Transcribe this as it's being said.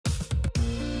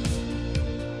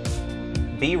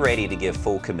Be ready to give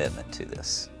full commitment to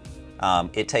this.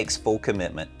 It takes full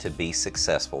commitment to be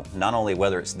successful, not only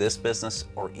whether it's this business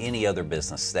or any other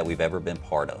business that we've ever been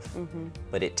part of,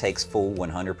 but it takes full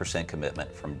 100%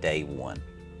 commitment from day one.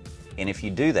 And if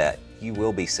you do that, you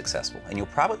will be successful, and you'll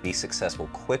probably be successful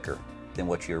quicker than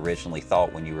what you originally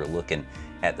thought when you were looking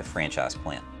at the franchise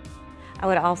plan. I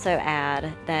would also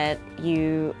add that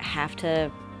you have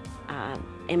to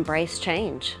embrace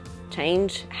change.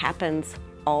 Change happens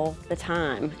all the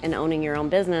time in owning your own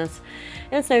business,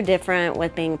 and it's no different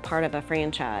with being part of a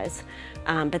franchise.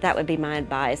 But that would be my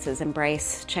advice, is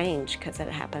embrace change, because it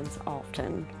happens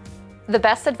often. The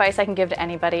best advice I can give to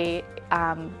anybody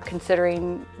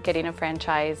considering getting a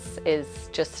franchise is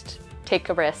just take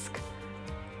a risk.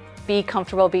 Be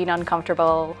comfortable being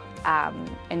uncomfortable,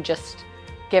 and just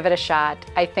give it a shot.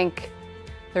 I think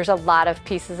there's a lot of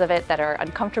pieces of it that are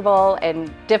uncomfortable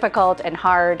and difficult and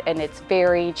hard, and it's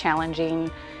very challenging.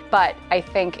 But I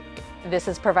think this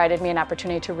has provided me an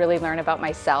opportunity to really learn about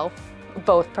myself,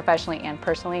 both professionally and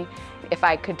personally. If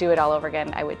I could do it all over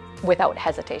again, I would, without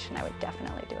hesitation, I would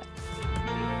definitely do it.